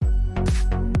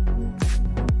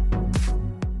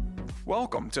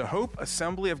Welcome to Hope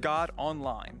Assembly of God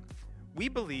Online. We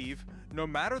believe no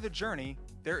matter the journey,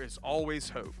 there is always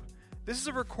hope. This is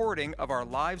a recording of our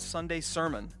live Sunday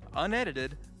sermon,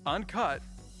 unedited, uncut,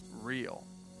 real.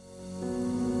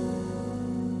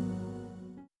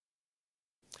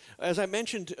 As I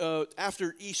mentioned,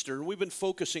 after Easter, we've been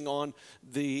focusing on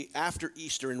the after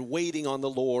Easter and waiting on the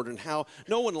Lord and how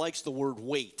no one likes the word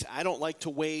wait. I don't like to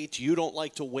wait. You don't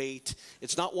like to wait.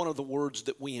 It's not one of the words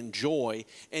that we enjoy.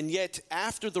 And yet,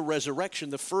 after the resurrection,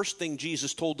 the first thing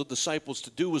Jesus told the disciples to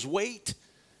do was wait.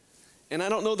 And I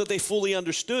don't know that they fully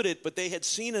understood it, but they had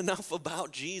seen enough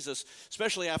about Jesus,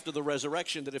 especially after the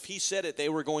resurrection, that if he said it, they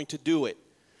were going to do it.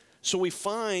 So we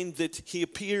find that he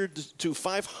appeared to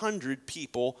 500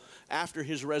 people after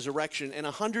his resurrection, and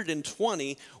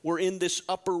 120 were in this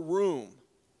upper room.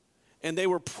 And they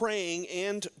were praying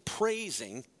and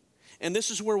praising. And this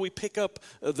is where we pick up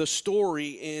the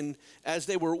story as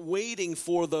they were waiting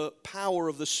for the power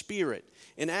of the Spirit.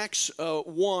 In Acts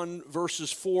 1,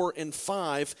 verses 4 and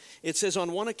 5, it says,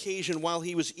 on one occasion while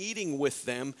he was eating with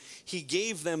them, he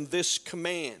gave them this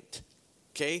command.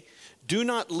 Okay? Do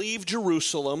not leave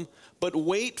Jerusalem, but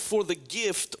wait for the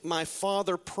gift my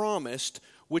Father promised,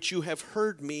 which you have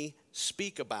heard me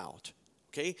speak about.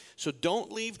 Okay? So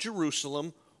don't leave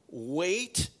Jerusalem.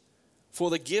 Wait for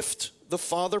the gift the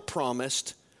Father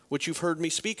promised, which you've heard me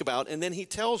speak about. And then he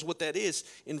tells what that is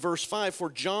in verse 5. For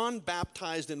John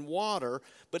baptized in water,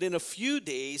 but in a few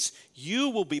days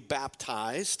you will be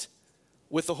baptized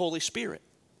with the Holy Spirit.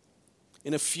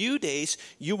 In a few days,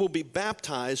 you will be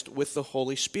baptized with the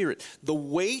Holy Spirit. The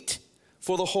wait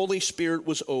for the Holy Spirit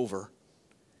was over.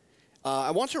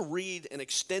 I want to read an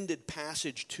extended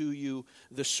passage to you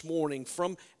this morning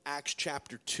from Acts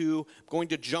chapter 2. I'm going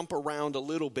to jump around a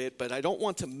little bit, but I don't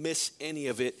want to miss any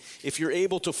of it. If you're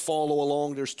able to follow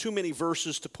along, there's too many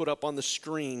verses to put up on the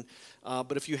screen.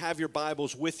 But if you have your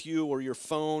Bibles with you or your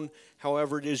phone,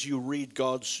 however it is you read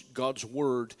God's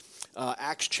Word,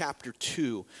 Acts chapter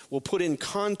 2 will put in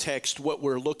context what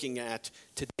we're looking at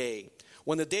today.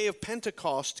 When the day of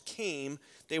Pentecost came,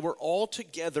 they were all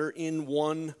together in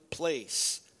one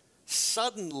place.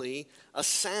 Suddenly, a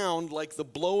sound like the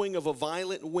blowing of a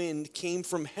violent wind came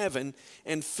from heaven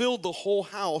and filled the whole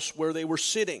house where they were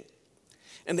sitting.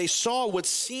 And they saw what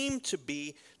seemed to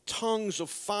be tongues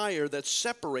of fire that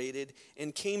separated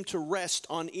and came to rest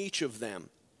on each of them.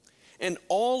 And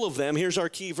all of them, here's our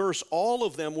key verse, all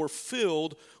of them were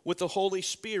filled with the Holy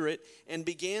Spirit and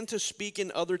began to speak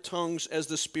in other tongues as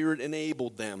the Spirit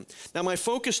enabled them. Now, my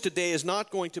focus today is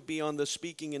not going to be on the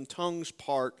speaking in tongues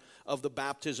part of the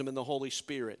baptism in the Holy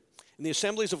Spirit. In the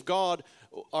Assemblies of God,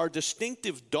 our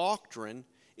distinctive doctrine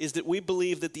is that we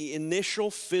believe that the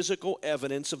initial physical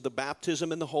evidence of the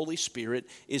baptism in the Holy Spirit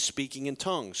is speaking in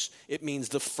tongues. It means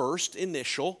the first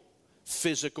initial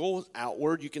physical,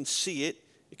 outward, you can see it,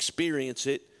 experience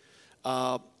it.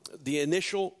 The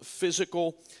initial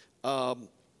physical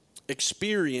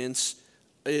experience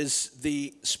is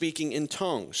the speaking in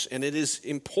tongues. And it is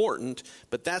important,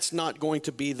 but that's not going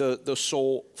to be the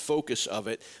sole focus of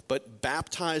it, but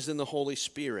baptized in the Holy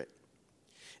Spirit.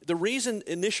 The reason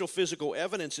initial physical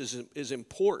evidence is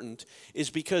important is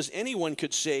because anyone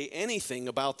could say anything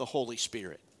about the Holy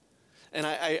Spirit. And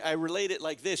I relate it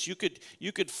like this. You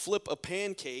could flip a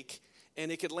pancake and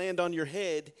it could land on your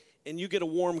head, and you get a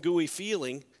warm, gooey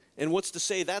feeling. And what's to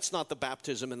say that's not the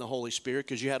baptism in the Holy Spirit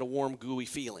because you had a warm, gooey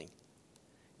feeling?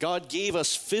 God gave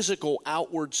us physical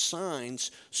outward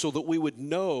signs so that we would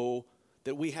know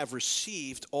that we have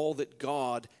received all that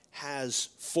God has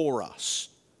for us.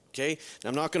 Okay?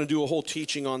 Now, I'm not going to do a whole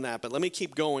teaching on that, but let me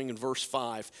keep going in verse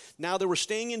 5. Now there were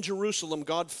staying in Jerusalem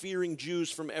God-fearing Jews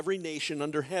from every nation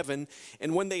under heaven,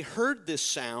 and when they heard this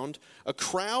sound, a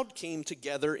crowd came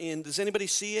together in, does anybody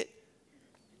see it?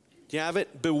 Do you have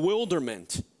it?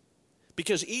 Bewilderment.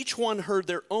 Because each one heard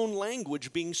their own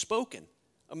language being spoken.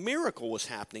 A miracle was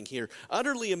happening here.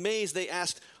 Utterly amazed, they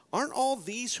asked, aren't all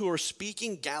these who are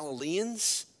speaking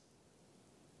Galileans?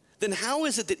 Then how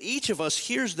is it that each of us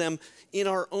hears them in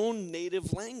our own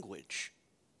native language?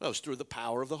 Well, it's through the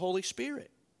power of the Holy Spirit.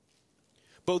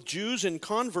 Both Jews and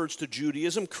converts to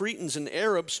Judaism, Cretans and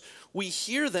Arabs, we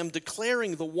hear them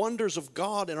declaring the wonders of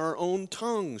God in our own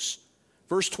tongues.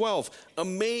 Verse 12,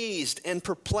 amazed and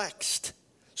perplexed.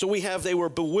 So we have, they were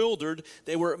bewildered,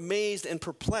 they were amazed and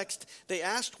perplexed. They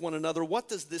asked one another, what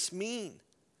does this mean?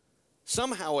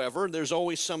 Some, however, there's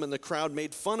always some in the crowd,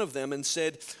 made fun of them and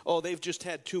said, oh, they've just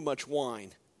had too much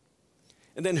wine.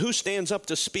 And then who stands up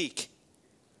to speak?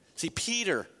 See,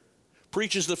 Peter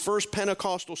preaches the first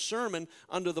Pentecostal sermon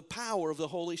under the power of the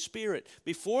Holy Spirit.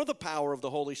 Before the power of the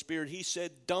Holy Spirit, he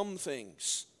said dumb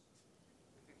things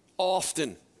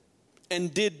often.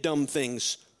 and did dumb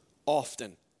things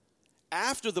often.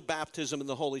 After the baptism in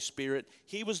the Holy Spirit,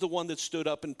 he was the one that stood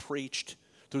up and preached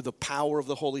through the power of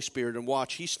the Holy Spirit. And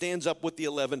watch, he stands up with the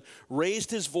 11,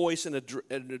 raised his voice and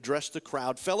addressed the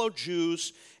crowd. Fellow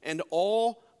Jews and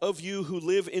all of you who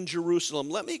live in Jerusalem,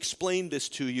 let me explain this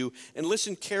to you and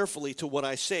listen carefully to what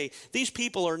I say. These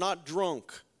people are not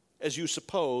drunk, as you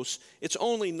suppose. It's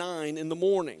only 9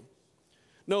 a.m.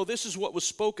 No, this is what was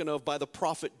spoken of by the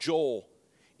prophet Joel.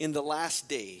 In the last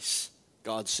days,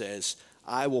 God says,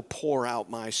 I will pour out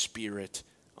my Spirit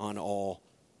on all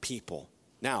people.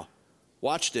 Now,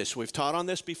 watch this. We've taught on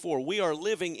this before. We are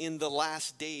living in the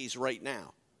last days right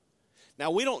now.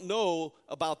 Now, we don't know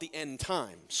about the end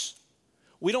times.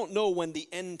 We don't know when the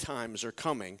end times are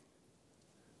coming.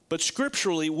 But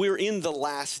scripturally, we're in the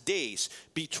last days.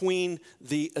 Between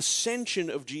the ascension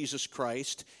of Jesus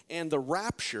Christ and the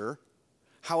rapture,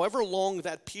 however long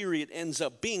that period ends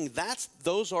up being,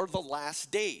 those are the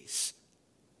last days.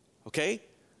 Okay?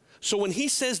 So when he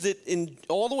says that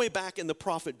all the way back in the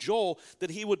prophet Joel, that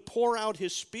he would pour out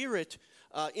his Spirit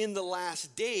in the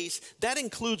last days, that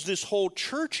includes this whole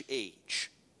church age.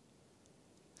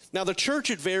 Now, the church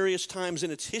at various times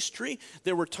in its history,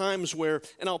 there were times where,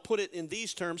 and I'll put it in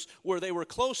these terms, where they were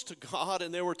close to God,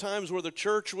 and there were times where the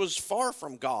church was far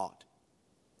from God.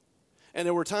 And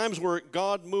there were times where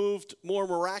God moved more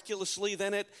miraculously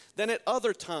than at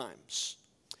other times.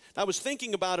 I was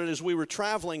thinking about it as we were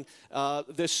traveling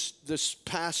this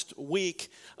past week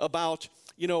about,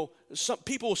 some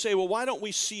people will say, well, why don't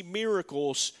we see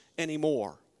miracles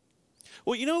anymore?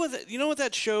 Well, you know what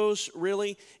that shows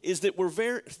really is that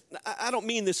I don't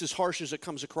mean this as harsh as it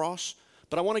comes across,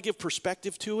 but I want to give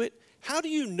perspective to it. How do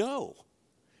you know?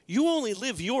 You only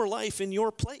live your life in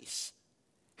your place.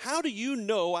 How do you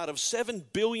know out of 7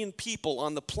 billion people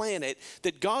on the planet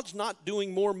that God's not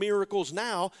doing more miracles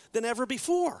now than ever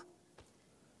before?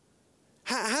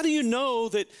 How do you know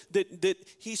that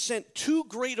he sent 2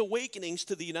 great awakenings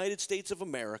to the United States of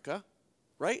America,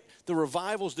 right? The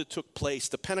revivals that took place,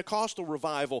 the Pentecostal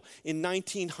revival in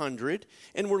 1900,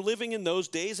 and we're living in those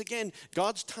days. Again,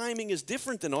 God's timing is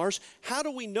different than ours. How do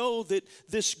we know that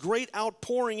this great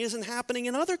outpouring isn't happening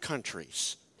in other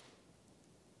countries?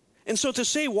 And so to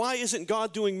say, why isn't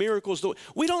God doing miracles?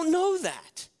 We don't know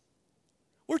that.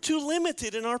 We're too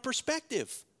limited in our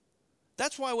perspective.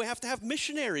 That's why we have to have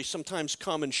missionaries sometimes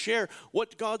come and share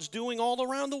what God's doing all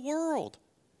around the world.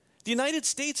 The United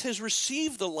States has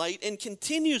received the light and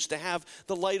continues to have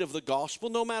the light of the gospel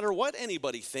no matter what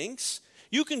anybody thinks.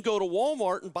 You can go to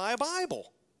Walmart and buy a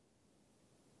Bible.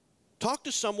 Talk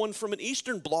to someone from an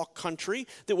Eastern Bloc country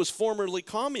that was formerly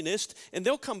communist, and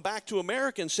they'll come back to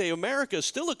America and say, America is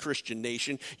still a Christian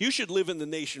nation. You should live in the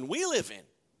nation we live in,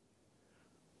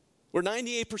 where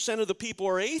 98% of the people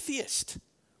are atheist,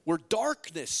 where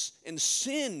darkness and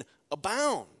sin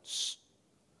abounds.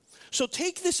 So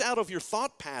take this out of your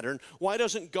thought pattern. Why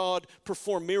doesn't God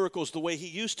perform miracles the way he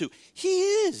used to? He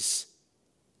is.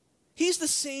 He's the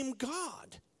same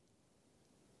God.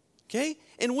 Okay?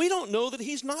 And we don't know that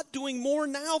he's not doing more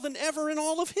now than ever in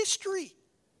all of history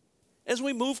as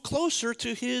we move closer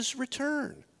to his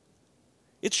return.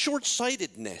 It's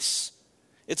short-sightedness.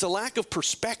 It's a lack of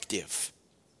perspective.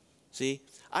 See?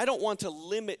 I don't want to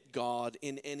limit God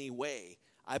in any way.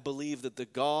 I believe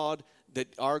that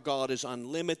our God is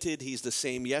unlimited. He's the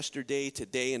same yesterday,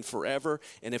 today, and forever.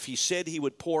 And if he said he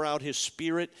would pour out his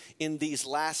Spirit in these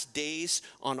last days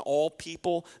on all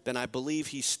people, then I believe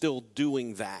he's still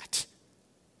doing that.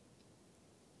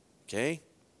 Okay?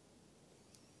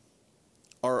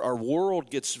 Our world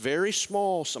gets very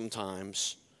small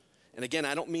sometimes. And again,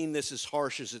 I don't mean this as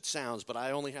harsh as it sounds, but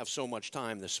I only have so much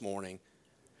time this morning.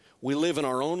 We live in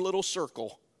our own little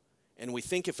circle, and we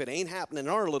think if it ain't happening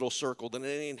in our little circle, then it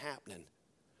ain't happening.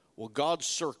 Well, God's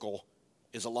circle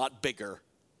is a lot bigger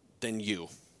than you,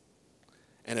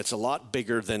 and it's a lot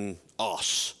bigger than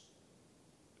us.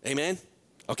 Amen?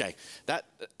 Okay, that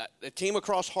it came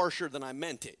across harsher than I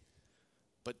meant it,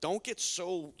 but don't get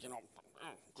so,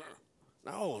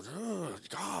 no,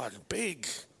 God, big,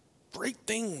 great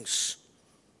things.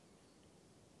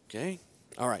 Okay?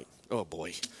 All right. Oh,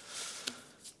 boy.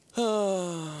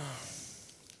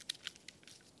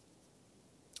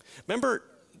 Remember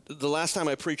the last time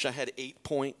I preached, I had 8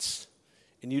 points,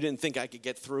 and you didn't think I could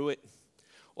get through it?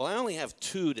 Well, I only have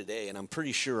 2 today, and I'm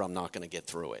pretty sure I'm not going to get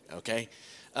through it, okay?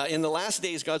 In the last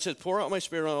days, God said, pour out my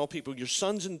Spirit on all people. Your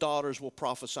sons and daughters will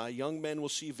prophesy. Young men will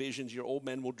see visions. Your old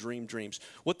men will dream dreams.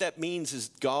 What that means is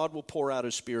God will pour out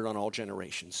his Spirit on all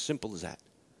generations. Simple as that.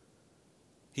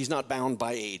 He's not bound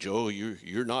by age. Oh,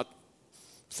 you're not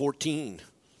 14.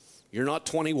 You're not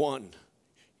 21.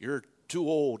 You're too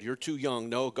old, you're too young.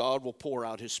 No, God will pour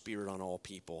out his Spirit on all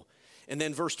people. And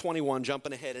then verse 21,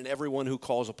 jumping ahead, and everyone who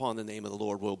calls upon the name of the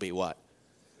Lord will be what?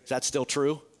 Is that still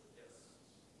true?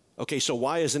 Okay, so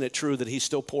why isn't it true that he's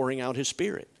still pouring out his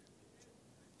Spirit?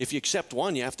 If you accept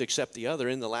one, you have to accept the other.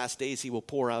 In the last days, he will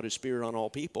pour out his Spirit on all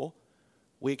people.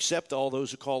 We accept all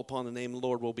those who call upon the name of the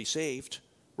Lord will be saved,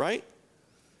 right?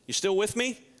 You still with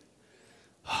me?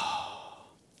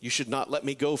 You should not let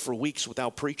me go for weeks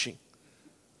without preaching.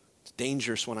 It's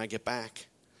dangerous when I get back.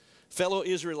 Fellow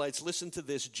Israelites, listen to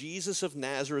this. Jesus of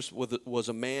Nazareth was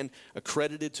a man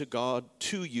accredited to God,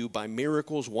 to you by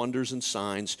miracles, wonders, and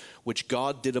signs, which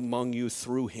God did among you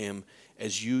through him,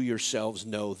 as you yourselves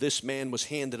know. This man was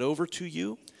handed over to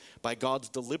you by God's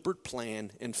deliberate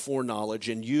plan and foreknowledge,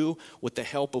 and you, with the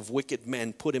help of wicked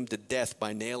men, put him to death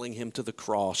by nailing him to the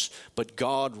cross. But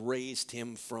God raised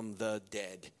him from the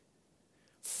dead,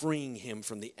 freeing him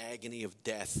from the agony of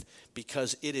death,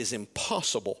 because it is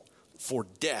impossible for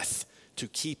death to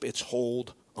keep its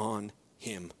hold on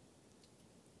him.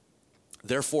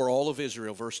 Therefore, all of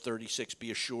Israel, verse 36, be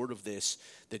assured of this,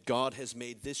 that God has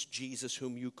made this Jesus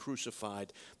whom you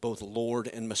crucified both Lord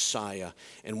and Messiah.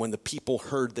 And when the people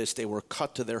heard this, they were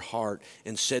cut to their heart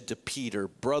and said to Peter,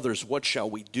 brothers, what shall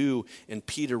we do? And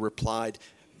Peter replied,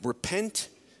 repent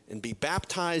and be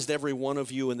baptized, every one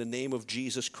of you, in the name of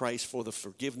Jesus Christ for the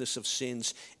forgiveness of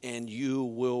sins, and you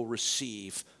will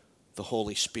receive the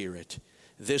Holy Spirit.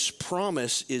 This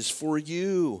promise is for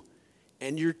you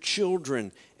and your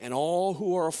children and all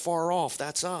who are afar off.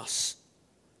 That's us.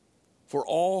 For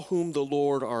all whom the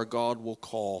Lord our God will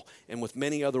call. And with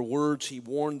many other words he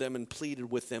warned them and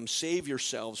pleaded with them, save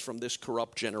yourselves from this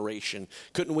corrupt generation.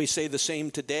 Couldn't we say the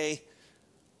same today?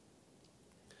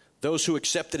 Those who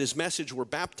accepted his message were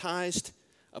baptized.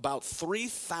 About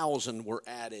 3,000 were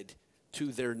added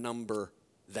to their number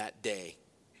that day.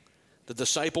 The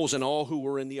disciples and all who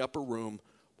were in the upper room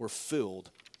were filled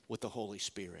with the Holy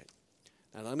Spirit.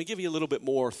 Now, let me give you a little bit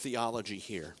more theology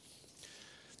here.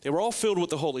 They were all filled with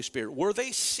the Holy Spirit. Were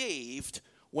they saved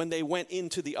when they went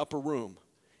into the upper room?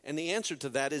 And the answer to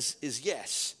that is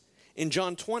yes. In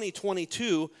John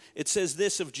 20:22, it says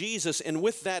this of Jesus, and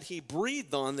with that he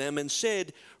breathed on them and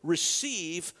said,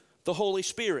 receive the Holy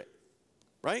Spirit.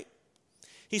 Right?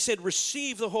 He said,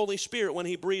 receive the Holy Spirit when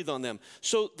he breathed on them.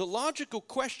 So the logical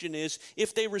question is,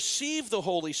 if they received the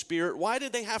Holy Spirit, why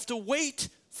did they have to wait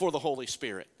for the Holy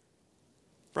Spirit?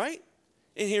 Right?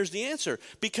 And here's the answer.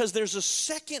 Because there's a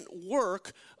second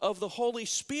work of the Holy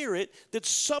Spirit that's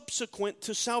subsequent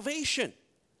to salvation.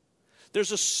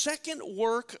 There's a second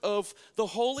work of the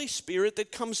Holy Spirit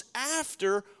that comes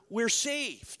after we're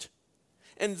saved.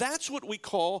 And that's what we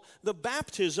call the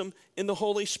baptism in the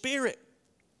Holy Spirit.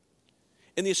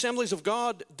 In the Assemblies of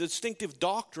God distinctive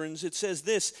doctrines, it says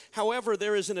this, however,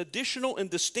 there is an additional and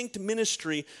distinct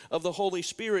ministry of the Holy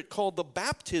Spirit called the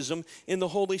baptism in the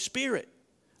Holy Spirit.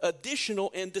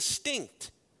 Additional and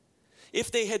distinct. If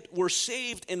they were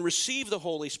saved and received the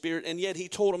Holy Spirit, and yet he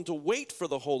told them to wait for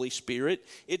the Holy Spirit,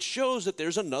 it shows that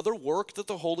there's another work that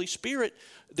the Holy Spirit,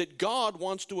 that God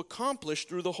wants to accomplish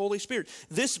through the Holy Spirit.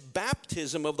 This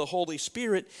baptism of the Holy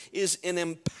Spirit is an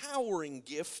empowering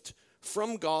gift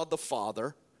from God the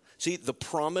Father. See, the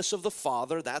promise of the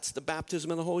Father, that's the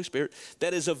baptism of the Holy Spirit,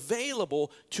 that is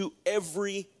available to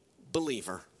every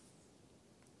believer.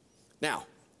 Now,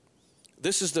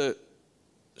 this is the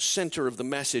center of the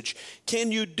message.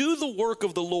 Can you do the work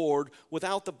of the Lord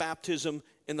without the baptism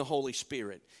in the Holy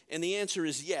Spirit? And the answer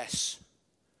is yes.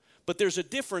 But there's a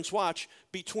difference, watch,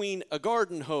 between a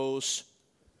garden hose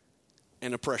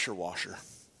and a pressure washer.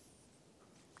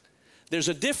 There's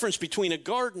a difference between a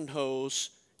garden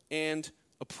hose and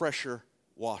a pressure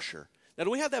washer. Now,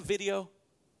 do we have that video?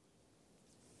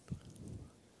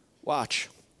 Watch.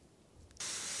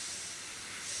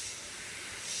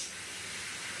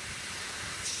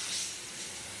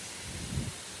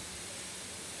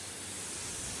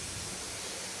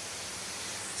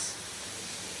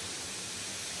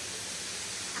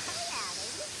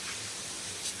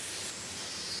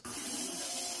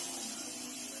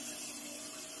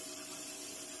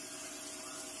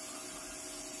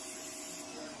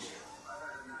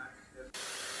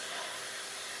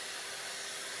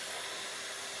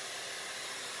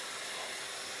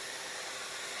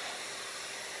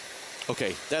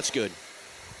 Okay, that's good.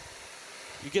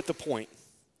 You get the point.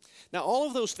 Now, all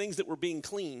of those things that were being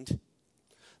cleaned,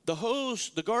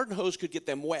 the garden hose could get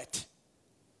them wet,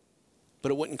 but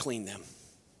it wouldn't clean them.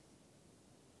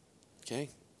 Okay?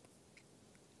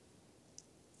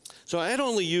 So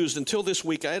until this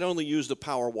week, I had only used the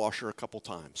power washer a couple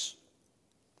times.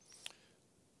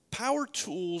 Power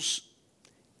tools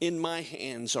in my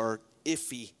hands are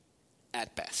iffy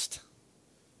at best.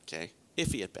 Okay?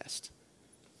 Iffy at best.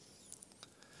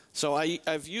 So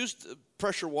I've used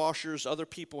pressure washers. Other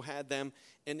people had them.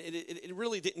 And it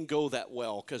really didn't go that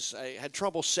well because I had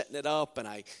trouble setting it up and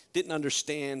I didn't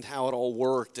understand how it all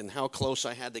worked and how close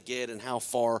I had to get and how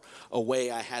far away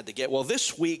I had to get. Well,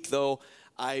 this week, though,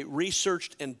 I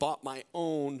researched and bought my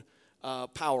own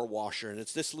power washer, and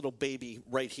it's this little baby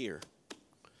right here.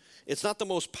 It's not the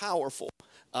most powerful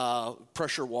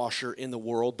pressure washer in the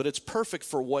world, but it's perfect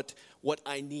for what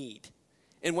I need.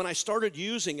 And when I started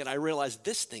using it, I realized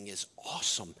this thing is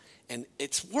awesome. And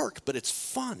it's work, but it's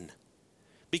fun.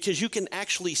 Because you can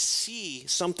actually see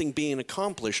something being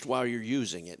accomplished while you're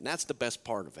using it. And that's the best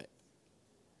part of it.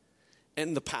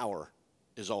 And the power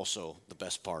is also the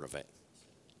best part of it.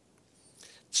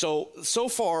 So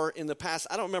far in the past,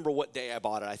 I don't remember what day I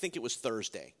bought it. I think it was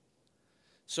Thursday.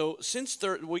 So since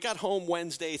we got home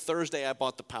Wednesday, Thursday I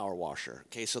bought the power washer.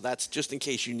 Okay, so that's just in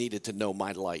case you needed to know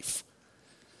my life.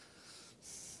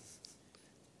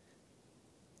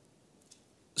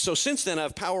 So since then,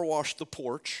 I've power washed the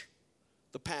porch,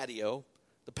 the patio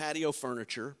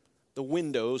furniture, the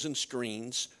windows and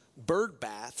screens, bird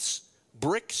baths,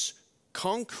 bricks,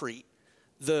 concrete.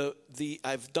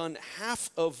 I've done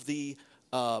half of the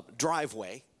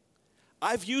driveway.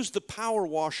 I've used the power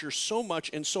washer so much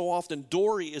and so often,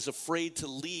 Dory is afraid to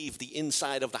leave the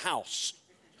inside of the house.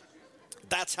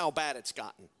 That's how bad it's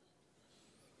gotten.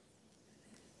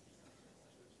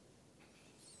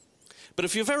 But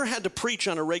if you've ever had to preach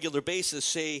on a regular basis,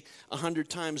 say 100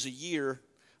 times a year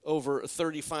over a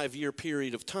 35-year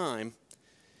period of time,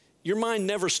 your mind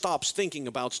never stops thinking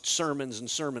about sermons and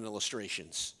sermon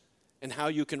illustrations and how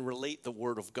you can relate the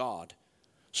Word of God.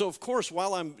 So, of course,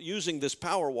 while I'm using this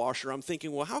power washer, I'm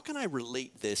thinking, well, how can I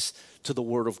relate this to the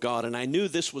Word of God? And I knew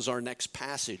this was our next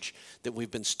passage that we've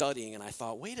been studying, and I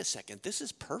thought, wait a second, this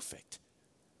is perfect.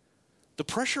 The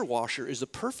pressure washer is a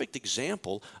perfect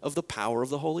example of the power of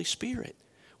the Holy Spirit.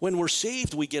 When we're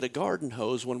saved, we get a garden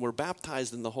hose. When we're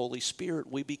baptized in the Holy Spirit,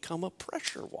 we become a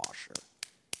pressure washer.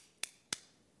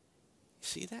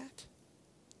 See that?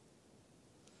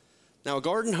 Now, a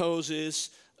garden hose is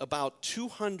about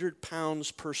 200 pounds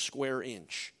per square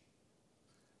inch.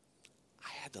 I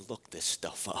had to look this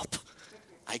stuff up.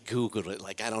 I Googled it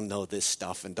like I don't know this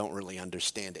stuff and don't really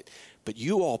understand it. But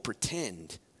you all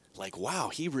pretend like, wow,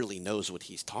 he really knows what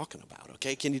he's talking about,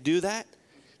 okay? Can you do that?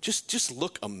 Just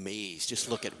look amazed. Just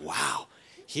look at, wow,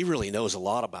 he really knows a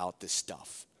lot about this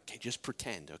stuff. Okay, just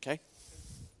pretend, okay?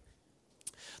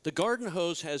 The garden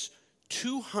hose has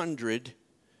 200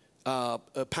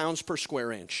 pounds per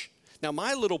square inch. Now,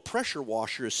 my little pressure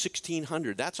washer is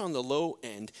 1,600. That's on the low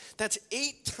end. That's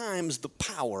 8 times the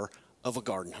power of a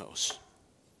garden hose.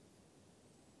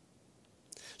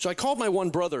 So I called my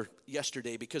one brother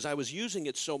yesterday because I was using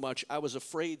it so much. I was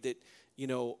afraid that,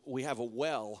 we have a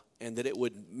well and that it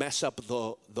would mess up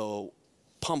the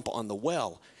pump on the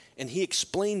well. And he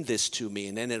explained this to me,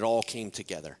 and then it all came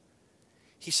together.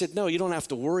 He said, no, you don't have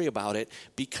to worry about it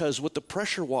because what the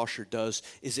pressure washer does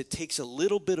is it takes a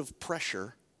little bit of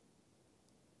pressure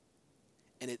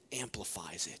and it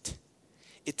amplifies it.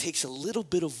 It takes a little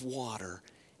bit of water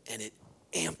and it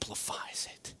amplifies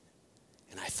it.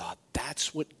 And I thought,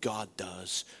 that's what God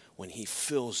does when he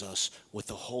fills us with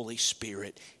the Holy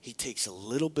Spirit. He takes a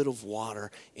little bit of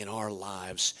water in our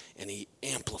lives and he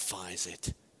amplifies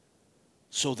it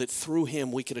so that through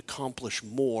him we could accomplish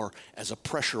more as a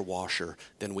pressure washer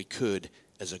than we could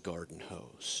as a garden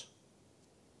hose.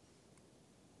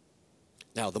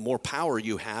 Now, the more power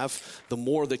you have, the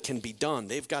more that can be done.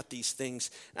 They've got these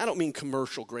things. I don't mean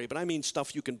commercial grade, but I mean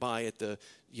stuff you can buy at the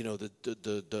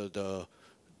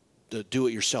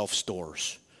do-it-yourself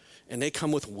stores. And they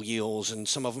come with wheels, and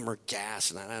some of them are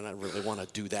gas, and I don't really want to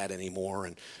do that anymore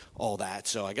and all that.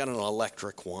 So I got an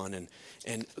electric one.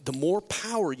 And the more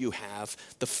power you have,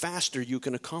 the faster you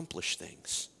can accomplish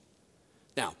things.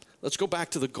 Now, let's go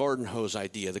back to the garden hose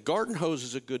idea. The garden hose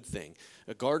is a good thing.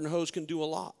 A garden hose can do a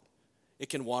lot. It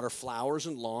can water flowers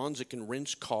and lawns. It can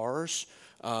rinse cars.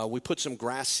 We put some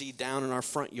grass seed down in our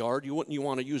front yard. You wouldn't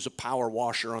want to use a power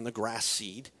washer on the grass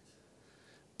seed.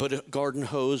 But a garden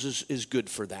hose is good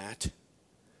for that.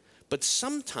 But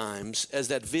sometimes, as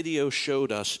that video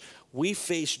showed us, we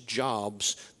face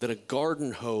jobs that a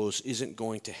garden hose isn't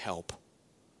going to help.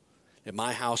 At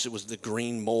my house, it was the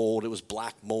green mold. It was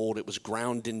black mold. It was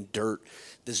ground in dirt.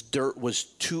 This dirt was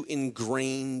too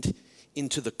ingrained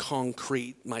into the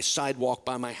concrete. My sidewalk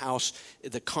by my house,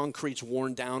 the concrete's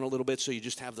worn down a little bit, so you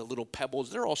just have the little pebbles.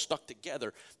 They're all stuck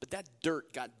together, but that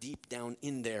dirt got deep down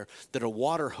in there that a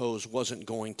water hose wasn't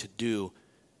going to do,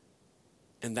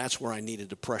 and that's where I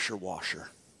needed a pressure washer.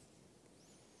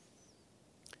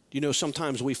 You know,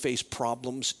 sometimes we face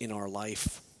problems in our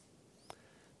life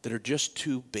that are just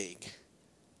too big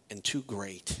and too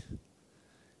great,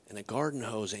 and a garden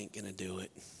hose ain't going to do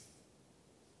it.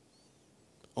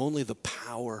 Only the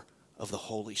power of the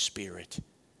Holy Spirit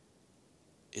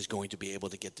is going to be able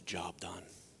to get the job done.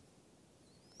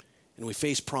 And we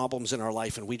face problems in our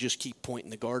life, and we just keep pointing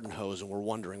the garden hose, and we're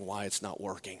wondering why it's not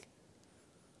working.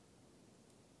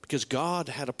 Because God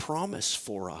had a promise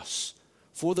for us,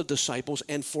 for the disciples,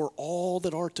 and for all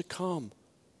that are to come,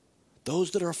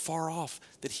 those that are far off,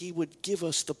 that he would give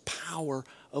us the power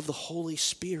of the Holy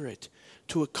Spirit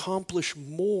to accomplish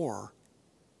more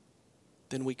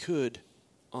than we could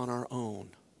on our own.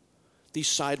 These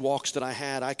sidewalks that I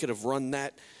had, I could have run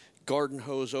that garden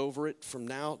hose over it from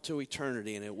now to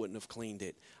eternity and it wouldn't have cleaned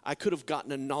it. I could have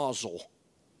gotten a nozzle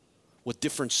with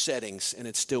different settings and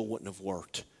it still wouldn't have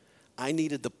worked. I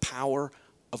needed the power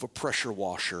of a pressure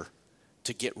washer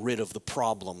to get rid of the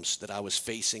problems that I was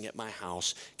facing at my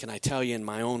house. Can I tell you, in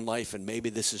my own life, and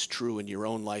maybe this is true in your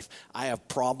own life, I have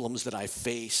problems that I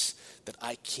face that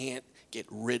I can't get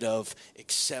rid of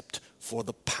except for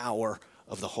the power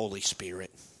of the Holy Spirit.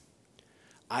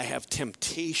 I have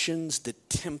temptations that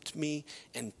tempt me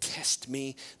and test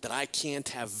me that I can't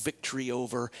have victory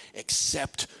over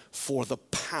except for the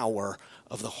power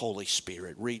of the Holy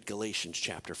Spirit. Read Galatians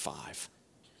chapter 5.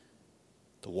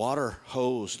 The water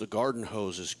hose, the garden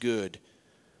hose is good,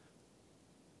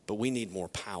 but we need more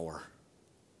power.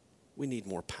 We need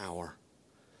more power.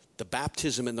 The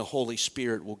baptism in the Holy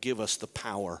Spirit will give us the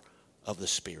power of the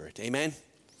Spirit. Amen?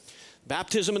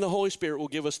 Baptism in the Holy Spirit will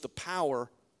give us the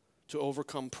power to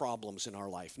overcome problems in our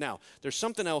life. Now, there's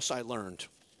something else I learned.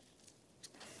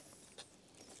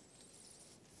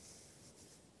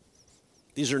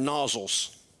 These are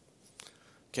nozzles,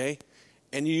 okay?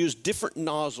 And you use different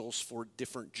nozzles for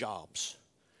different jobs.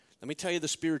 Let me tell you the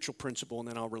spiritual principle, and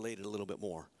then I'll relate it a little bit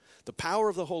more. The power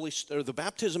of the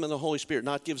baptism in the Holy Spirit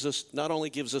not only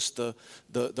gives us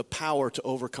the power to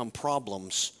overcome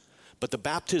problems, but the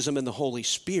baptism in the Holy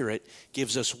Spirit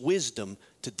gives us wisdom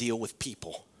to deal with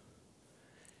people.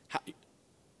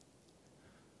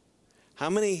 How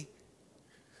many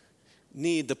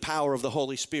need the power of the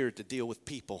Holy Spirit to deal with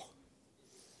people?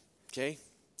 Okay?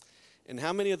 And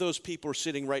how many of those people are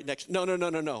sitting right next? No.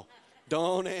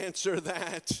 Don't answer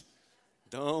that.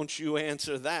 Don't you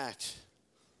answer that,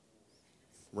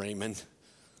 Raymond.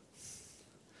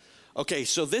 Okay,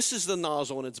 so this is the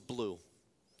nozzle and it's blue.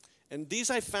 And these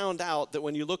I found out that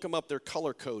when you look them up, they're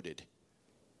color-coded.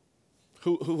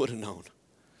 Who would have known?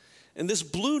 And this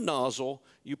blue nozzle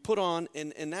you put on,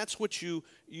 and that's what you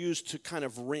use to kind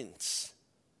of rinse,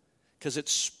 because it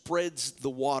spreads the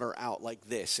water out like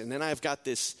this. And then I've got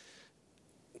this,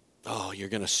 you're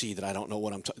going to see that I don't know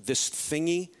what I'm talking, this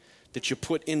thingy that you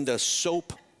put in the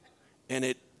soap, and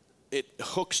it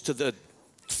hooks to the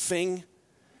thing,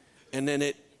 and then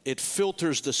it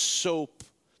filters the soap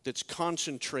that's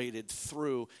concentrated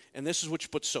through, and this is what you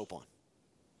put soap on.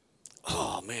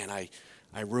 Oh, man,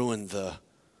 I ruined the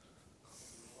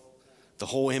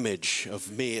whole image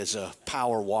of me as a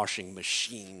power washing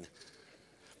machine.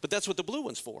 But that's what the blue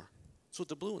one's for. That's what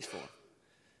the blue one's for.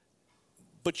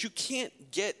 But you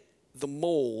can't get the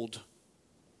mold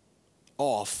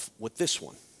off with this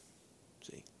one.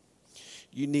 See?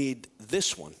 You need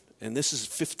this one, and this is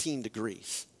 15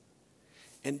 degrees.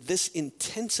 And this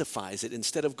intensifies it.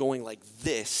 Instead of going like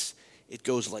this, it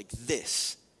goes like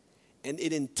this. And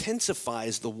it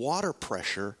intensifies the water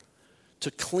pressure to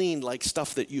clean like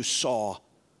stuff that you saw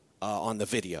on the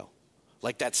video.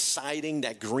 Like that siding,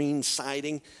 that green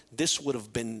siding, this would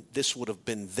have been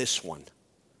this one.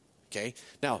 Okay?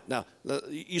 Now,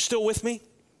 you still with me?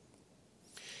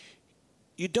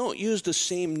 You don't use the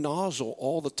same nozzle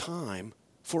all the time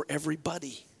for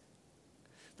everybody.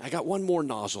 I got one more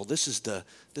nozzle. This is the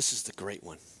great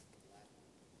one.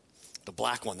 The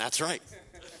black one, that's right.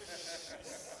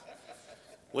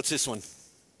 What's this one?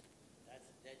 That's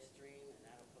a dead stream, and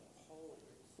that'll put a hole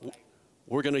in it.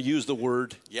 We're going to use the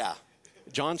word, yeah.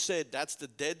 John said that's the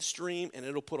dead stream, and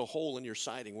it'll put a hole in your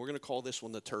siding. We're going to call this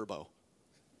one the turbo.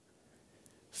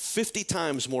 50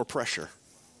 times more pressure.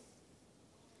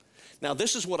 Now,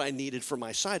 this is what I needed for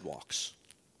my sidewalks,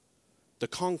 the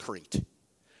concrete.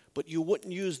 But you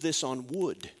wouldn't use this on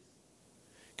wood,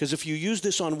 because if you use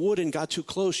this on wood and got too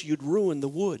close, you'd ruin the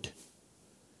wood.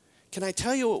 Can I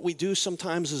tell you what we do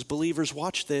sometimes as believers?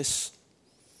 Watch this.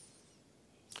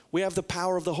 We have the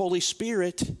power of the Holy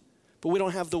Spirit, but we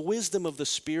don't have the wisdom of the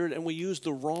Spirit, and we use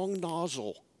the wrong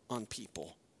nozzle on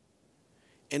people.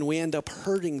 And we end up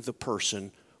hurting the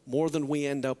person more than we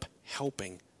end up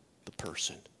helping the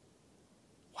person.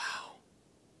 Wow.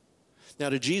 Now,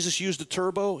 did Jesus use the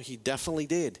turbo? He definitely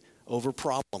did. Over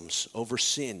problems, over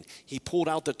sin. He pulled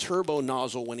out the turbo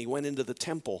nozzle when he went into the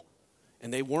temple,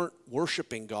 and they weren't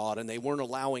worshiping God, and they weren't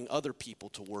allowing other people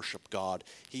to worship God.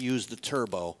 He used the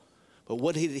turbo. But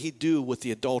what did he do with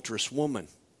the adulterous woman?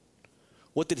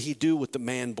 What did he do with the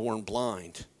man born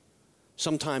blind?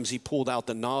 Sometimes he pulled out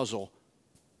the nozzle,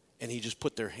 and he just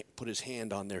put his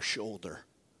hand on their shoulder.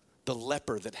 The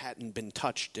leper that hadn't been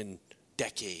touched in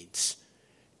decades.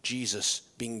 Jesus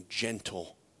being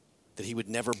gentle, that he would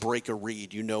never break a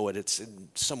reed. You know it. It's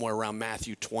somewhere around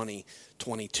Matthew 20:22.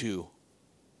 He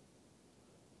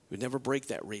would never break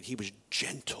that reed. He was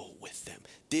gentle with them.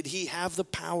 Did he have the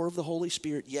power of the Holy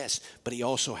Spirit? Yes, but he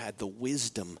also had the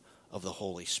wisdom of the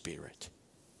Holy Spirit.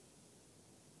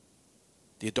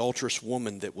 The adulterous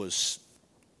woman that was,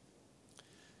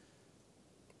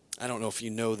 I don't know if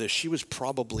you know this, she was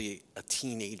probably a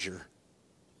teenager.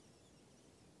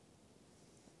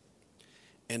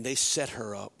 And they set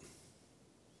her up.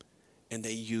 And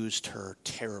they used her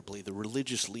terribly. The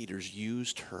religious leaders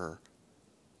used her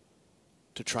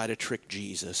to try to trick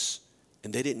Jesus.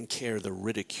 And they didn't care the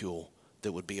ridicule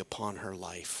that would be upon her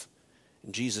life.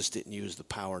 And Jesus didn't use the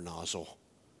power nozzle.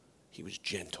 He was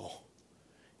gentle.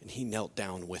 And he knelt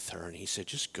down with her and he said,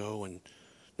 just go and,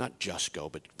 not just go,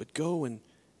 but go and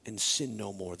sin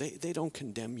no more. They don't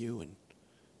condemn you, and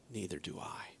neither do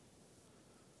I.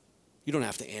 You don't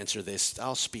have to answer this.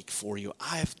 I'll speak for you.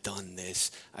 I've done this.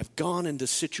 I've gone into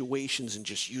situations and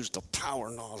just used the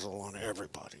power nozzle on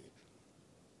everybody.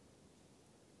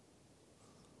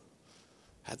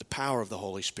 Had the power of the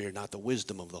Holy Spirit, not the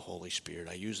wisdom of the Holy Spirit.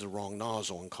 I used the wrong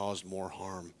nozzle and caused more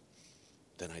harm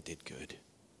than I did good.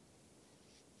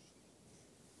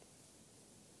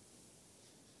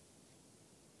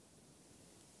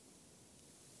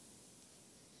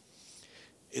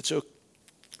 It's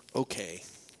okay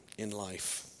in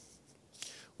life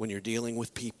when you're dealing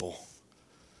with people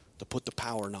to put the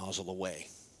power nozzle away.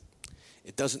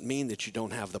 It doesn't mean that you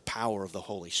don't have the power of the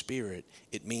Holy Spirit.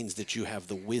 It means that you have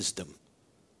the wisdom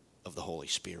of the Holy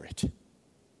Spirit.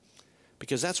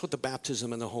 Because that's what the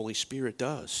baptism in the Holy Spirit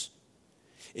does.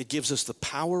 It gives us the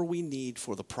power we need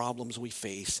for the problems we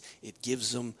face. It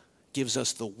gives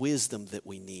us the wisdom that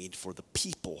we need for the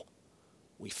people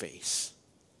we face.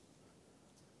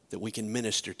 That we can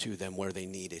minister to them where they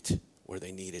need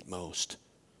it most.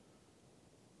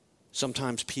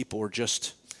 Sometimes people are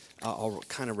just, I'll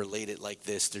kind of relate it like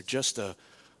this. They're just a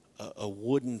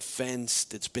wooden fence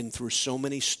that's been through so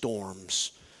many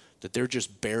storms that they're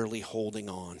just barely holding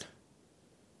on.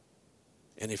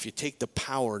 And if you take the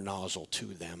power nozzle to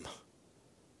them,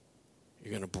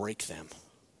 you're going to break them.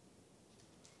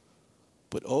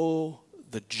 But oh,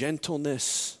 the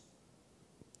gentleness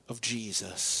of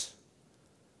Jesus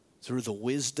through the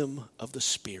wisdom of the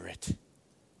Spirit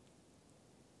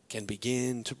can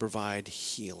begin to provide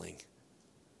healing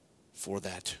for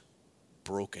that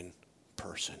broken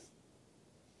person.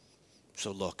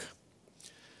 So look,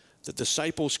 the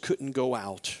disciples couldn't go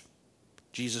out.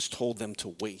 Jesus told them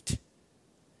to wait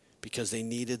because they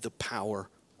needed the power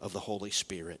of the Holy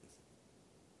Spirit.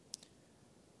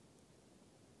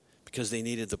 Because they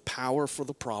needed the power for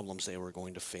the problems they were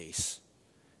going to face.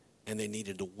 And they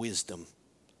needed the wisdom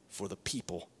for the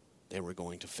people they were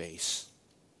going to face.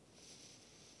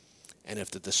 And if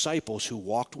the disciples who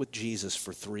walked with Jesus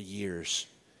for 3 years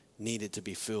needed to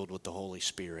be filled with the Holy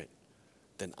Spirit,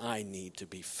 then I need to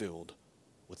be filled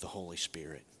with the Holy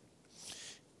Spirit.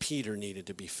 Peter needed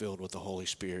to be filled with the Holy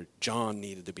Spirit. John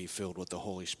needed to be filled with the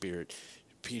Holy Spirit.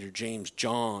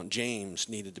 James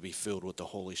needed to be filled with the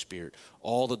Holy Spirit.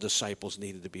 All the disciples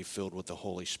needed to be filled with the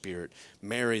Holy Spirit.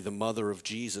 Mary, the mother of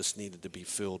Jesus, needed to be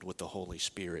filled with the Holy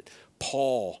Spirit.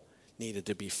 Paul needed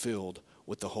to be filled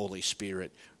with the Holy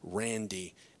Spirit.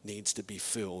 Randy needs to be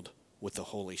filled with the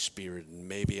Holy Spirit. And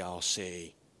maybe I'll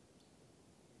say,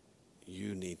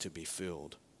 you need to be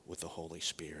filled with the Holy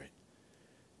Spirit.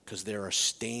 Because there are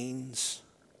stains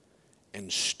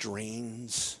and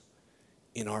strains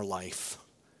in our life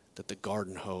that the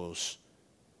garden hose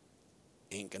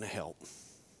ain't going to help.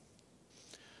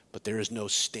 But there is no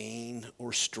stain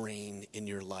or strain in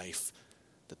your life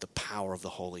that the power of the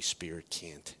Holy Spirit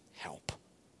can't help.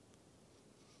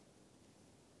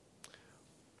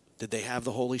 Did they have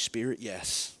the Holy Spirit?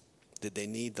 Yes. Did they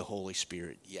need the Holy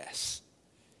Spirit? Yes.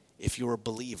 If you're a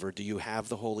believer, do you have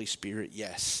the Holy Spirit?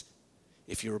 Yes.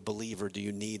 If you're a believer, do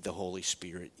you need the Holy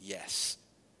Spirit? Yes.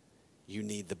 You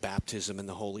need the baptism in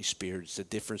the Holy Spirit. It's the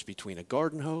difference between a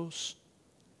garden hose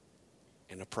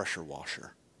and a pressure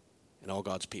washer. And all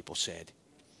God's people said,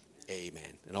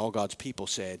 amen. And all God's people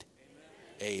said,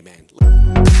 amen.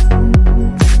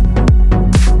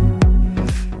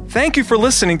 Thank you for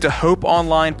listening to Hope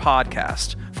Online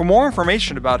Podcast. For more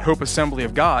information about Hope Assembly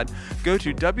of God, go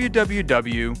to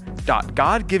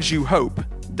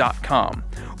www.godgivesyouhope.com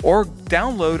or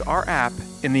download our app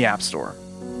in the App Store.